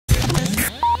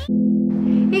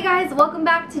Hey guys, welcome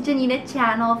back to Janeena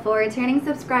channel. For returning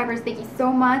subscribers, thank you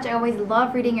so much. I always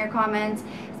love reading your comments,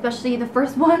 especially the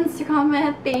first ones to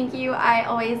comment. Thank you. I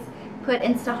always put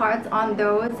Insta hearts on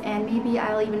those, and maybe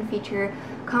I'll even feature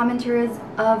commenters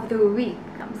of the week.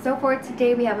 So for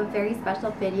today we have a very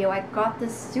special video. I got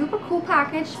this super cool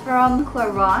package from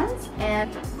Clarins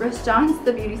and Rustan's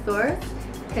the beauty source,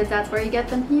 because that's where you get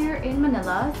them here in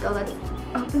Manila. So let's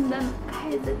open them.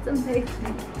 Guys, it's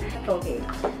amazing. Okay,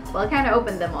 well I kind of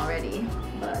opened them already,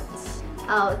 but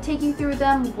I'll take you through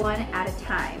them one at a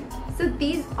time. So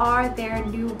these are their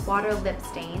new water lip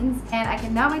stains, and I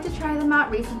cannot wait to try them out.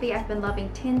 Recently I've been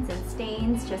loving tints and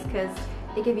stains just because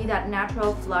they give you that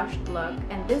natural flushed look.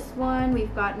 And this one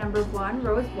we've got number 1,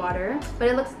 rose water, but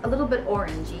it looks a little bit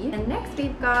orangey. And next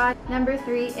we've got number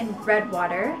 3 in red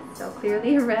water, so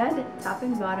clearly red top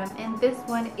and bottom. And this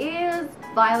one is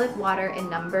violet water in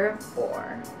number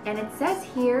 4. And it says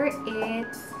here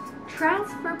it's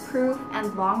transfer proof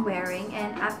and long wearing,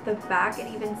 and at the back it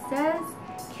even says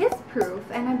kiss proof,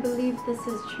 and I believe this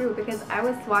is true because I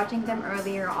was swatching them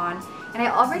earlier on and I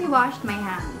already washed my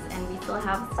hands and we still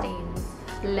have stains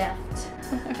left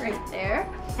right there.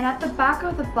 And at the back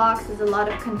of the box is a lot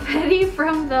of confetti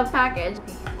from the package.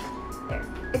 There.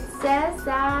 It says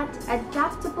that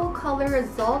adaptable color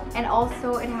result, and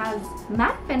also it has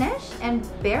matte finish and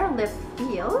bare lip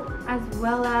feel, as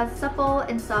well as supple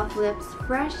and soft lips,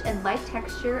 fresh and light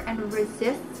texture, and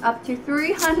resists up to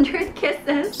 300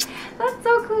 kisses. That's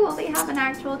so cool. They have an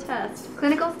actual test.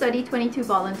 Clinical study, 22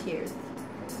 volunteers.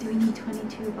 Do we need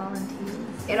 22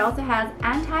 volunteers? It also has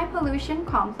anti-pollution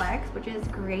complex, which is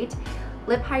great,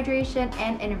 lip hydration,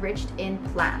 and enriched in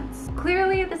plants.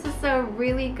 Clearly this is a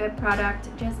really good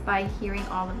product just by hearing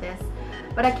all of this,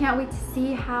 but I can't wait to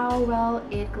see how well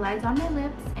it glides on my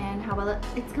lips and how well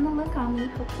it's gonna look on me,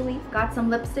 hopefully. Got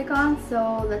some lipstick on,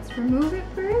 so let's remove it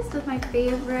first with my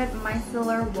favorite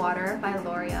micellar water by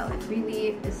L'Oreal. It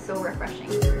really is so refreshing.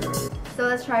 So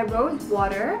let's try rose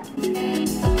water.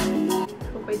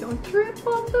 Hope I don't trip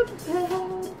on the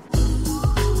bed.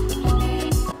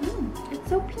 It's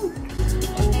so pink.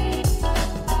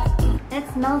 And it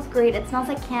smells great. It smells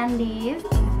like candies.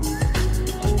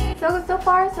 So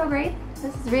far, so great.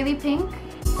 This is really pink.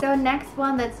 So next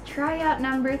one, let's try out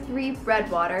number 3, red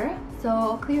water.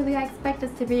 So clearly I expect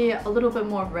this to be a little bit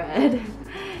more red,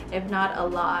 if not a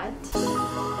lot.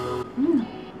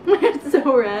 It's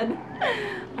so red.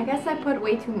 I guess I put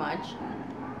way too much.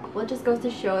 Well, it just goes to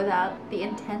show that the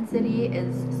intensity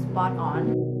is spot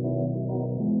on.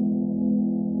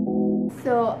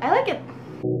 So I like it.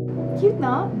 Cute,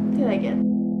 no? I like it.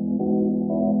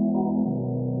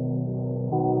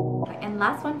 And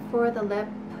last one for the lip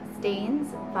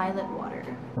stains, violet water.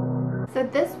 So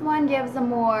this one gives a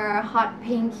more hot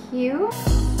pink hue.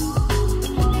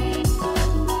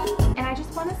 And I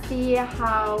just want to see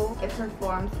how it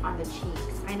performs on the cheeks.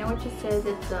 I know it just says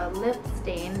it's a lip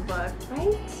stain, but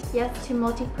right? Yes, to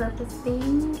multi-purpose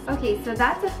things. Okay, so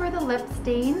that's it for the lip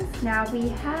stains. Now we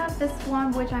have this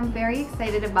one, which I'm very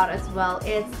excited about as well.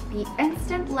 It's the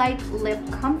Instant Light Lip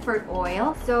Comfort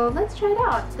Oil. So let's try it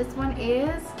out. This one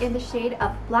is in the shade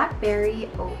of Blackberry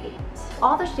 08.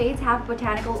 All the shades have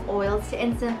botanical oils to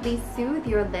instantly soothe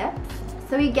your lips.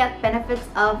 So you get benefits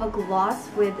of a gloss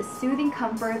with soothing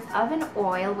comforts of an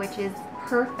oil, which is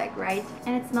perfect, right?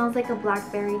 And it smells like a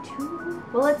blackberry too.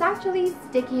 Well, it's actually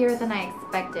stickier than I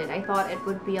expected. I thought it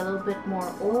would be a little bit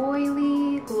more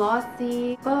oily,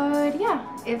 glossy, but yeah,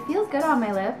 it feels good on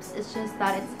my lips. It's just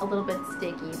that it's a little bit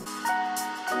sticky.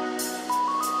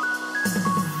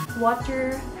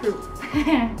 Waterproof.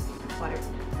 Waterproof.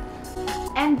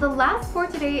 And the last for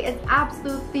today is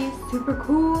absolutely super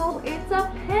cool. It's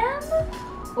a pen,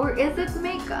 or is it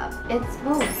makeup? It's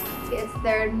both. It's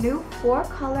their new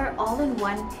 4-color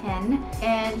all-in-one pen,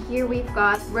 and here we've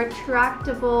got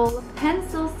retractable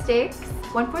pencil sticks.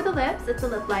 One for the lips, it's a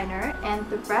lip liner, and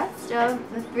the rest of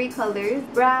the 3 colors,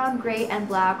 brown, gray, and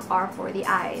black, are for the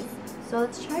eyes. So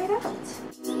let's try it out.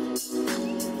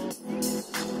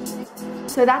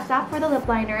 So that's that for the lip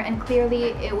liner, and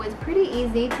clearly it was pretty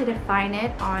easy to define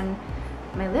it on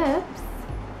my lips.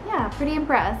 Yeah, pretty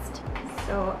impressed.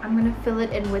 So I'm gonna fill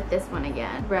it in with this one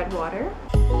again, red water.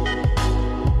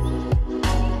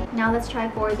 Now let's try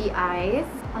for the eyes.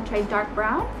 I'll try dark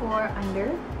brown for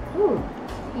under. Ooh,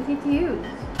 easy to use.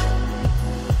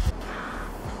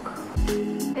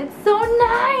 It's so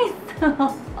nice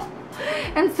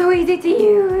and so easy to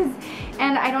use.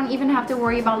 And I don't even have to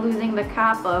worry about losing the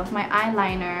cap of my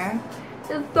eyeliner.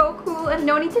 It's so cool, and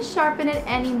no need to sharpen it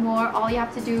anymore. All you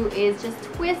have to do is just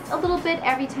twist a little bit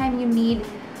every time you need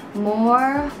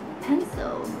more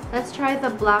pencil. Let's try the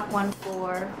black one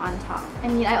for on top. I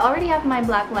mean, I already have my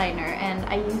black liner and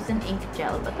I used an ink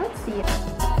gel, but let's see.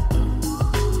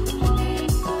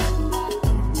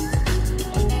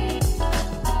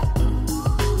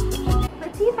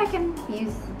 Let's see if I can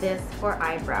use this for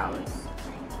eyebrows.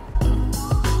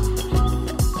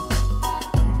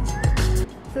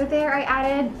 So there, I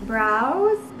added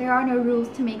brows. There are no rules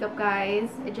to makeup, guys.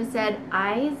 It just said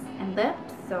eyes and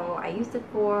lips, so I used it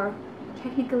for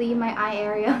technically my eye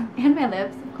area and my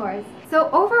lips, of course. So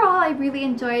overall, I really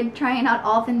enjoyed trying out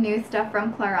all the new stuff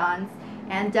from Clarins,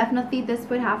 and definitely this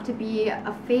would have to be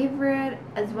a favorite,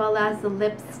 as well as the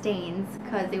lip stains,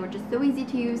 because they were just so easy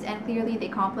to use and clearly they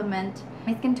complement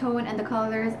my skin tone and the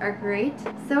colors are great.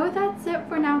 So that's it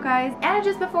for now, guys. And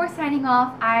just before signing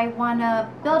off, I want to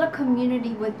build a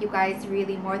community with you guys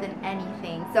really more than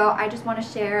anything. So I just want to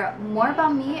share more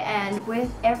about me, and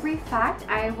with every fact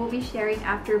I will be sharing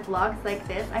after vlogs like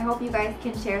this. I hope you guys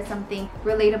can share something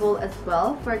relatable as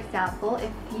well. For example,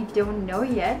 if you don't know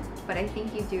yet, but I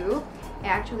think you do, I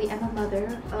actually am a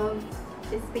mother of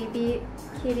this baby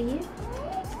kitty.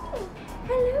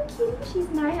 Hello kitty, she's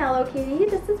my Hello Kitty.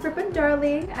 This is Ribbon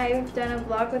Darling. I've done a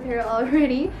vlog with her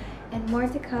already and more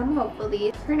to come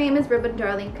hopefully. Her name is Ribbon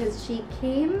Darling because she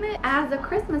came as a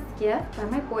Christmas gift by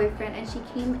my boyfriend, and she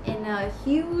came in a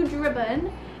huge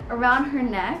ribbon around her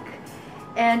neck,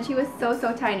 and she was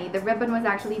so tiny. The ribbon was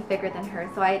actually bigger than her,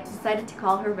 so I decided to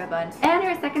call her Ribbon. And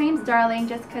her second name's Darling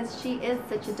just because she is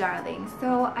such a darling.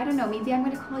 So I don't know, maybe I'm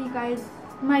going to call you guys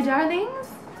my darlings?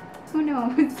 Who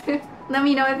knows? Let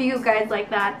me know if you guys like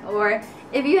that, or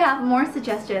if you have more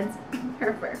suggestions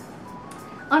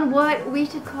on what we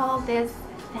should call this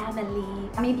family.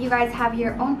 Maybe you guys have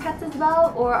your own pets as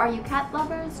well, or are you cat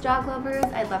lovers, dog lovers?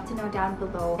 I'd love to know down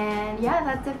below. And yeah,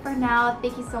 that's it for now.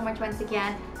 Thank you so much once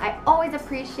again. I always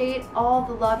appreciate all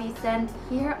the love you send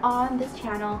here on this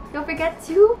channel. Don't forget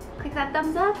to click that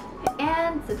thumbs up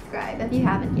and subscribe if you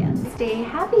haven't yet. Stay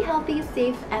happy, healthy,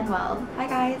 safe, and well. Bye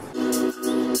guys.